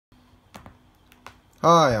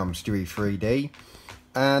Hi, I'm Stewie3D,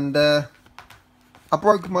 and I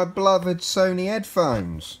broke my beloved Sony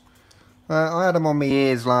headphones. I had them on my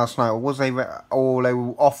ears last night, or was they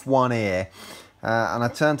all off one ear? And I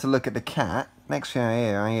turned to look at the cat. Next thing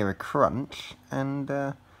I hear a crunch, and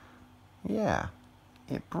yeah,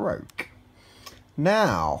 it broke.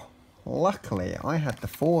 Now, luckily, I had the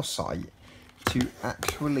foresight to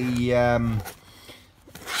actually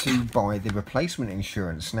to buy the replacement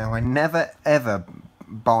insurance. Now, I never ever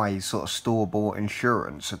buy sort of store-bought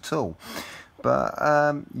insurance at all, but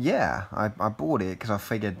yeah, I bought it because I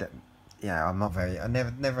figured that, yeah, I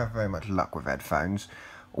never have very much luck with headphones.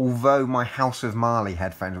 Although my House of Marley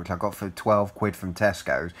headphones, which I got for 12 quid from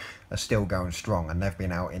Tesco's, are still going strong, and they've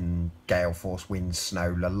been out in gale force, wind,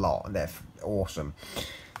 snow a lot, and they're awesome.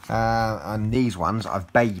 And these ones,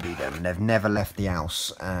 I've babied them, and they've never left the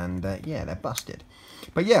house, and yeah, they're busted.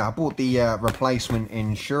 But yeah, I bought the replacement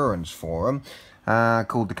insurance for them,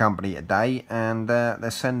 called the company today, and they're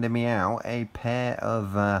sending me out a pair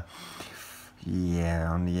of,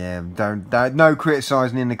 no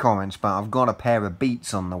criticising in the comments, but I've got a pair of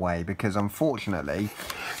Beats on the way, because unfortunately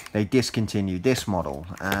they discontinued this model,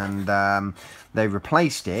 and they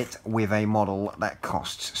replaced it with a model that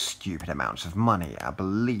costs stupid amounts of money. I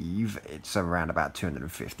believe it's around about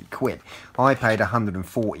 250 quid. I paid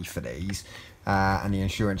 140 for these, and the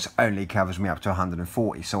insurance only covers me up to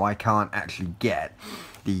 140, so I can't actually get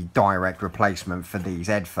the direct replacement for these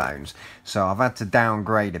headphones. So I've had to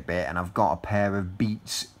downgrade a bit, and I've got a pair of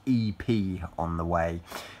Beats EP on the way.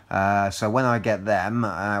 So when I get them,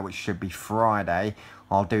 which should be Friday,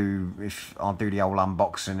 I'll do the old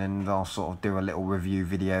unboxing, and I'll sort of do a little review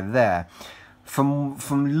video there. From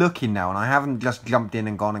looking now, and I haven't just jumped in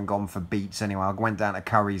and gone for Beats anyway. I went down to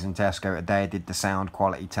Curry's and Tesco today, did the sound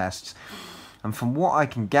quality tests. And from what I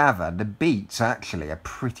can gather, the Beats actually are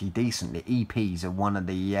pretty decent. The EPs are one of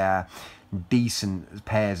the decent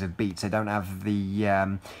pairs of Beats. They don't have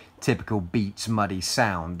the typical Beats muddy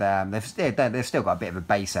sound. They've still got a bit of a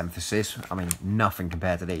bass emphasis. I mean, nothing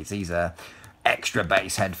compared to these. These are extra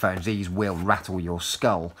bass headphones. These will rattle your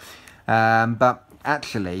skull. But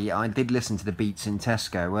actually, I did listen to the Beats in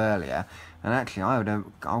Tesco earlier, and actually,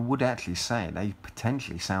 I would actually say they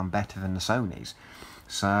potentially sound better than the Sonys.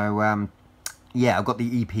 So yeah, I've got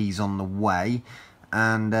the EPs on the way,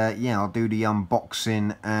 and yeah, I'll do the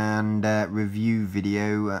unboxing and review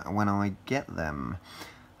video when I get them.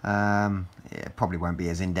 It probably won't be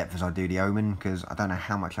as in-depth as I do the Omen, because I don't know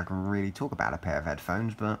how much I can really talk about a pair of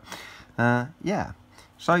headphones, but yeah.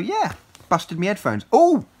 So yeah, busted me headphones.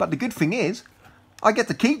 Oh, but the good thing is, I get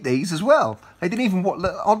to keep these as well. They didn't even,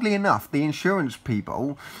 oddly enough, the insurance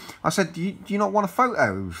people, I said, do you not want a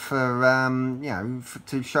photo for, you know,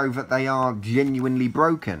 to show that they are genuinely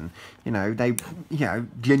broken? You know,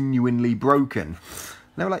 genuinely broken.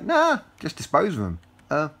 They were like, nah, just dispose of them.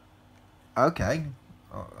 Okay.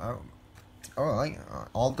 Alright,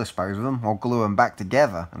 I'll dispose of them. I'll glue them back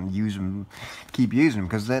together and use them, keep using them,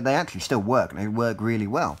 because they actually still work, and they work really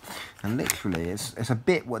well. And literally, it's a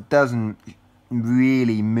bit what doesn't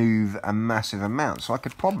really move a massive amount, so I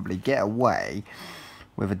could probably get away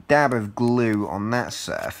with a dab of glue on that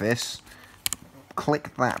surface,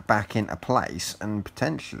 click that back into place, and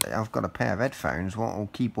potentially I've got a pair of headphones what will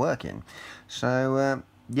keep working. So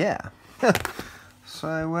yeah.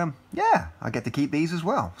 So yeah, I get to keep these as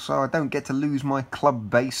well, so I don't get to lose my club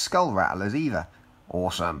bass skull rattlers either.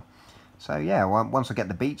 Awesome. So yeah, once I get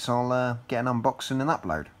the Beats, I'll get an unboxing and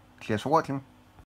upload. Cheers for watching.